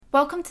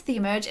Welcome to the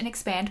Emerge and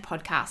Expand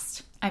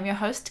podcast. I'm your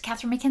host,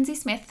 Catherine Mackenzie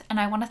Smith, and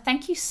I want to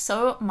thank you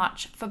so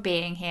much for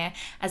being here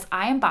as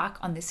I embark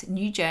on this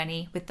new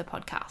journey with the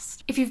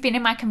podcast. If you've been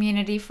in my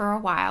community for a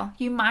while,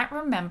 you might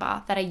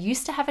remember that I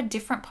used to have a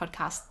different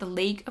podcast, The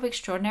League of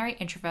Extraordinary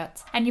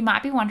Introverts, and you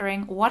might be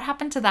wondering what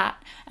happened to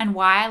that and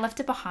why I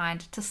left it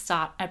behind to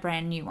start a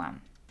brand new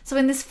one. So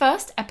in this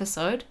first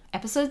episode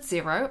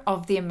 0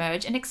 of the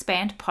Emerge and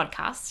Expand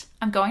podcast,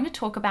 I'm going to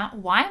talk about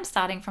why I'm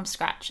starting from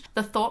scratch,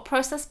 the thought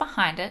process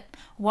behind it,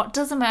 what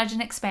does Emerge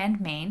and Expand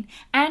mean,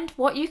 and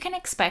what you can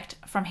expect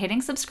from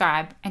hitting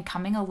subscribe and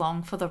coming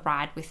along for the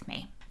ride with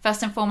me.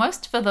 First and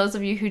foremost, for those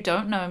of you who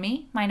don't know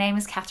me, my name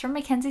is Catherine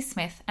Mackenzie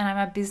Smith, and I'm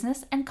a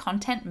business and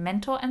content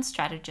mentor and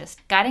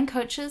strategist, guiding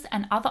coaches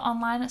and other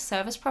online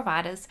service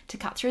providers to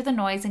cut through the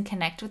noise and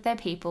connect with their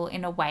people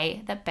in a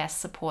way that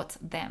best supports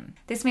them.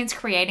 This means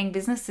creating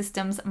business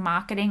systems,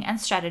 marketing, and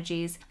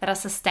strategies that are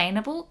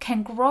sustainable,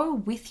 can grow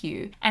with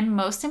you, and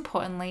most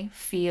importantly,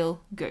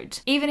 feel good,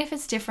 even if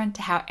it's different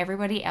to how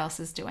everybody else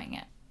is doing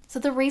it. So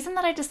the reason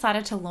that I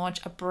decided to launch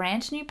a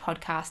brand new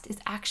podcast is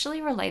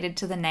actually related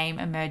to the name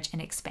Emerge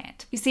and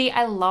Expand. You see,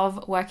 I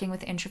love working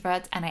with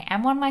introverts and I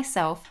am one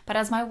myself, but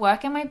as my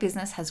work and my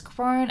business has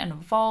grown and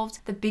evolved,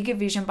 the bigger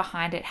vision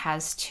behind it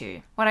has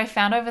too. What I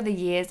found over the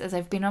years as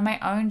I've been on my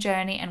own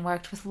journey and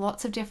worked with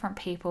lots of different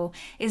people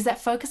is that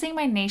focusing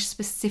my niche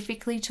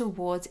specifically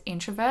towards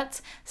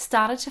introverts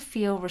started to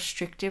feel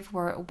restrictive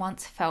where it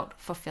once felt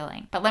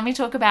fulfilling. But let me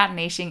talk about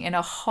niching in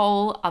a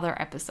whole other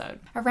episode.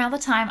 Around the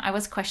time I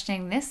was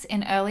questioning this,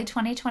 in early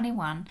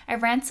 2021, I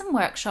ran some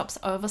workshops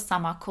over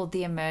summer called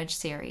the Emerge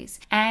series,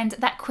 and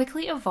that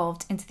quickly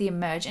evolved into the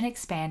Emerge and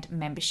Expand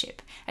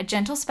membership, a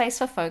gentle space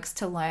for folks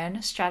to learn,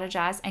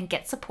 strategize, and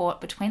get support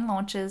between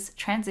launches,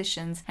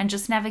 transitions, and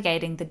just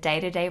navigating the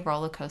day-to-day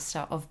roller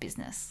coaster of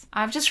business.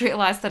 I've just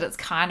realized that it's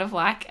kind of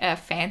like a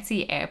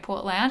fancy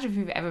airport lounge if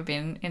you've ever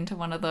been into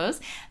one of those.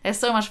 They're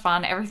so much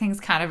fun, everything's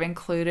kind of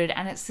included,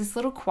 and it's this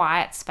little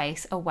quiet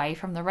space away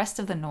from the rest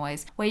of the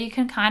noise where you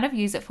can kind of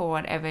use it for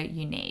whatever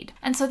you need.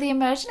 And so the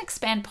Emerge and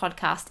Expand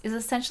podcast is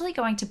essentially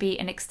going to be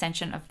an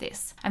extension of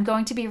this. I'm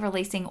going to be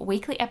releasing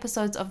weekly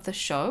episodes of the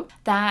show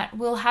that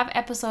will have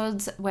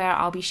episodes where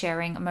I'll be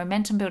sharing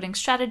momentum building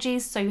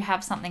strategies so you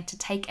have something to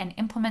take and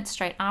implement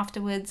straight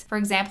afterwards. For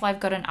example,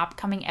 I've got an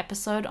upcoming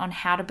episode on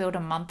how to build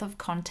a month of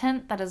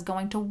content that is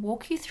going to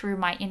walk you through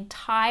my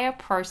entire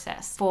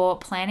process for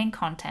planning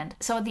content.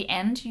 So at the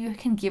end, you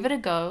can give it a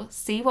go,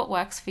 see what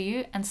works for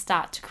you, and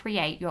start to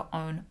create your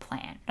own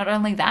plan. Not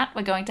only that,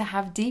 we're going to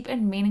have deep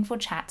and meaningful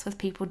chats with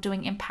people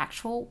doing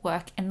impactful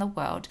work in the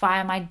world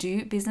via my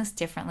Do Business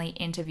Differently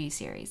interview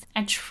series.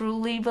 I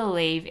truly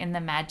believe in the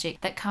magic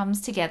that comes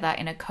together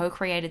in a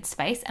co-created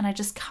space, and I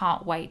just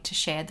can't wait to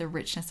share the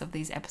richness of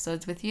these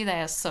episodes with you.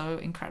 They are so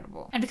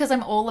incredible. And because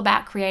I'm all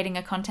about creating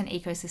a content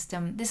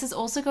ecosystem, this is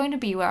also going to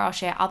be where I'll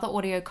share other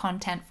audio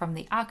content from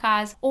the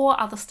archives or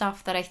other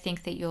stuff that I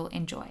think that you'll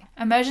enjoy.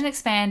 Emerge and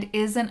Expand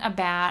isn't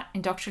about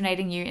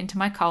indoctrinating you into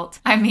my cult.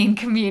 I mean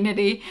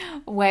community,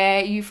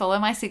 where you follow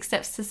my 6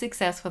 steps to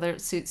success, whether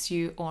it suits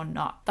you or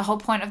not. The whole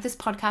point of this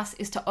podcast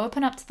is to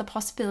open up to the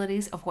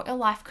possibilities of what your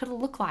life could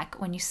look like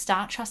when you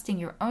start trusting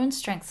your own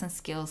strengths and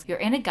skills, your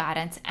inner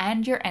guidance,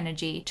 and your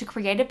energy to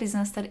create a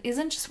business that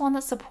isn't just one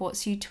that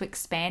supports you to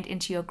expand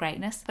into your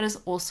greatness, but is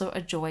also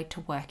a joy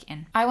to work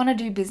in. I want to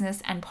do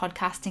business and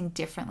podcasting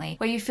differently,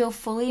 where you feel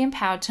fully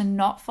empowered to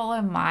not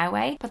follow my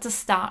way, but to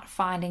start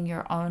finding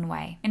your own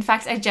way. In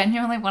fact, I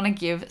genuinely want to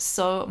give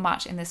so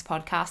much in this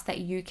podcast that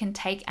you can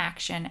take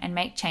action and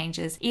make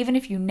changes, even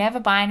if you never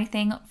buy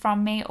anything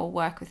from me or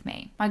work with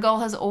me. My goal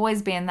has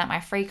always been that my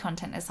free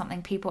content is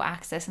something people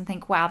access and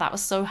think, wow, that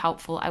was so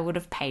helpful, I would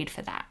have paid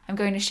for that. I'm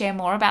going to share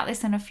more about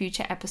this in a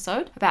future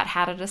episode about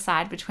how to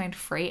decide between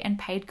free and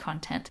paid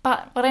content.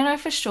 But what I know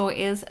for sure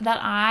is that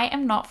I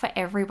am not for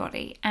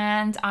everybody,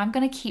 and I'm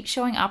going to keep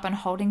showing up and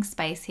holding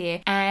space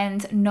here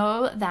and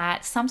know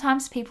that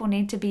sometimes people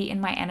need to be in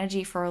my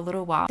energy for a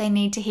little while. They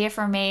need to hear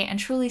from me and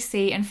truly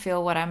see and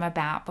feel what I'm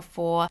about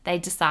before they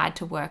decide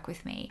to work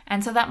with me.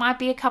 And so that might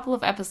be a couple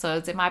of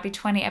episodes, it might be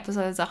 20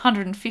 episodes,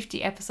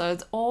 150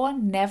 episodes, or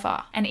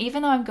never. And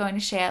even though I'm going to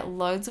share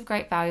loads of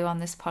great value on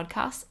this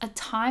podcast, a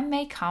time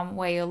may come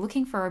where you're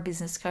looking for a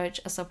business coach,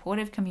 a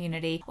supportive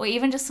community, or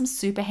even just some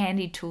super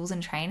handy tools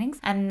and trainings,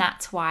 and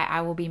that's why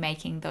I will be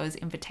making those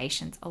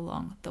invitations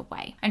along the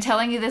way. I'm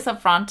telling you this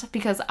up front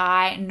because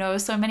I know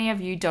so many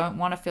of you don't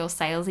want to feel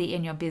salesy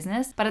in your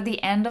business, but at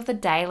the end of the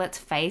day, let's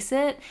face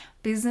it,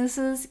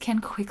 businesses can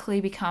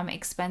quickly become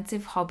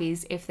expensive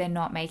hobbies if they're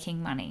not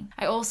making money.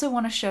 I also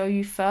want to show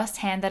you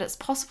firsthand that it's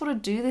possible to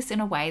do this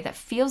in a way that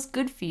feels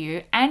good for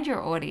you and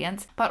your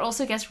audience, but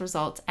also gets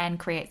results and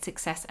creates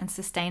success and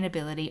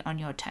sustainability on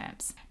your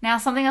terms. Now,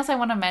 something else I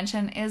want to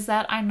mention is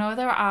that I know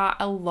there are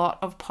a lot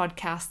of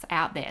podcasts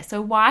out there.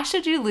 So why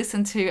should you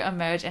listen to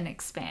Emerge and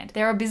Expand?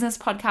 There are business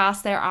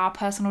podcasts, there are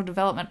personal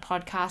development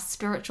podcasts,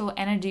 spiritual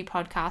energy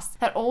podcasts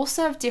that all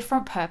serve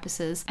different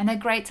purposes, and they're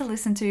great to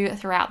listen to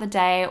throughout the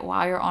day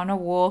while you're on a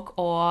walk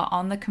or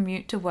on the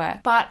commute to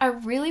work. But I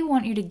really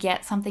want you to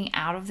get something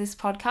out of this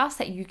podcast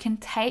that you can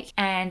take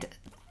and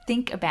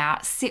think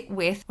about, sit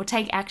with, or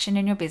take action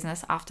in your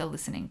business after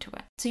listening to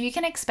it. So you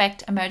can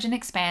expect Emerge and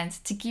Expand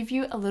to give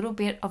you a little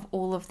bit of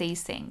all of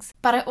these things.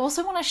 But I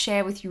also want to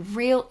share with you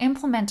real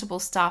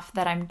implementable stuff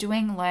that I'm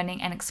doing,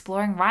 learning, and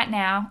exploring right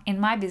now in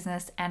my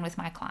business and with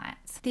my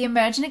clients. The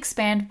Emerge and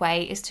Expand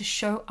way is to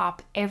show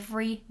up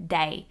every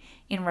day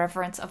in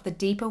reverence of the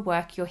deeper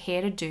work you're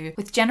here to do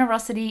with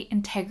generosity,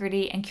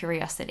 integrity, and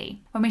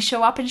curiosity. When we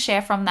show up and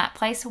share from that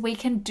place, we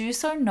can do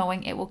so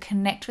knowing it will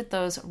connect with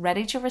those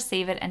ready to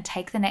receive it and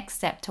take the next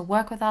step to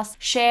work with us,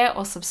 share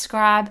or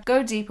subscribe,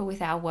 go deeper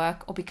with our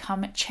work, or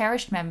become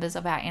cherished members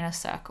of our inner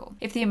circle.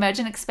 If the Emerge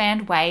and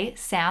Expand way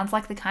sounds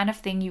like the kind of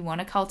thing you want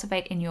to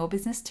cultivate in your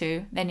business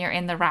too, then you're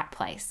in the right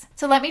place.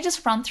 So let me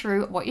just run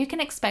through what you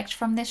can expect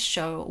from this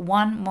show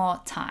one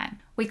more time.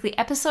 Weekly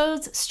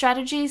episodes,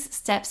 strategies,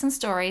 steps, and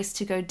stories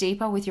to go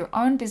deeper with your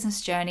own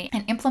business journey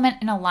and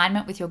implement in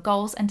alignment with your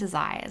goals and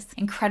desires.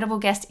 Incredible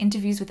guest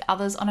interviews with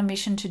others on a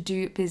mission to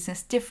do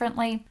business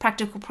differently.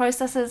 Practical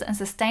processes and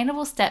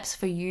sustainable steps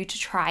for you to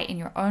try in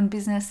your own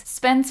business.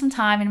 Spend some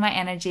time in my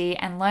energy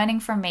and learning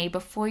from me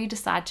before you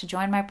decide to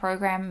join my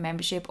program,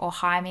 membership, or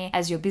hire me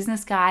as your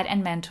business guide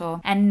and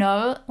mentor. And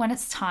know when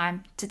it's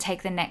time to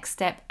take the next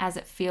step as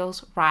it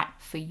feels right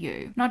for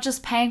you. Not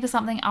just paying for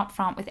something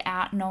upfront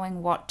without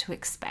knowing what to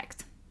expect.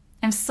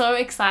 I'm so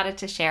excited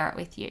to share it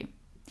with you.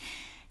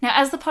 Now,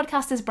 as the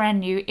podcast is brand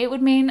new, it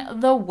would mean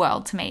the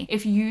world to me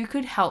if you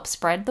could help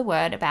spread the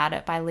word about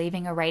it by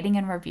leaving a rating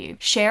and review.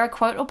 Share a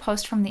quote or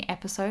post from the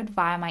episode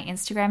via my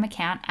Instagram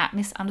account at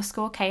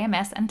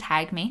 @miss_KMS and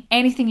tag me.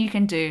 Anything you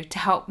can do to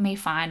help me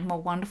find more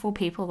wonderful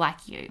people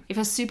like you. If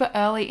you're super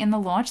early in the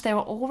launch, there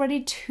are already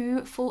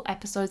 2 full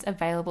episodes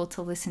available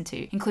to listen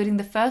to, including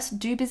the first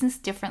Do Business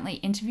Differently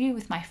interview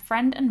with my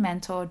friend and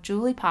mentor,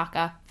 Julie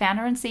Parker,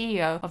 founder and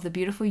CEO of the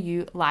Beautiful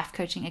You Life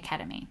Coaching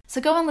Academy. So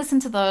go and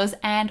listen to those,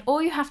 and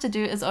all you have to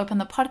do is open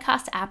the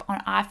podcast app on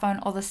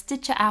iPhone or the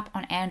Stitcher app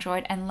on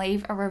Android and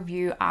leave a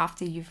review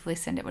after you've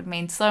listened. It would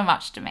mean so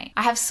much to me.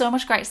 I have so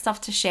much great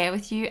stuff to share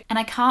with you, and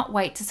I can't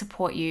wait to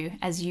support you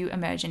as you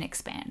emerge and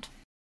expand.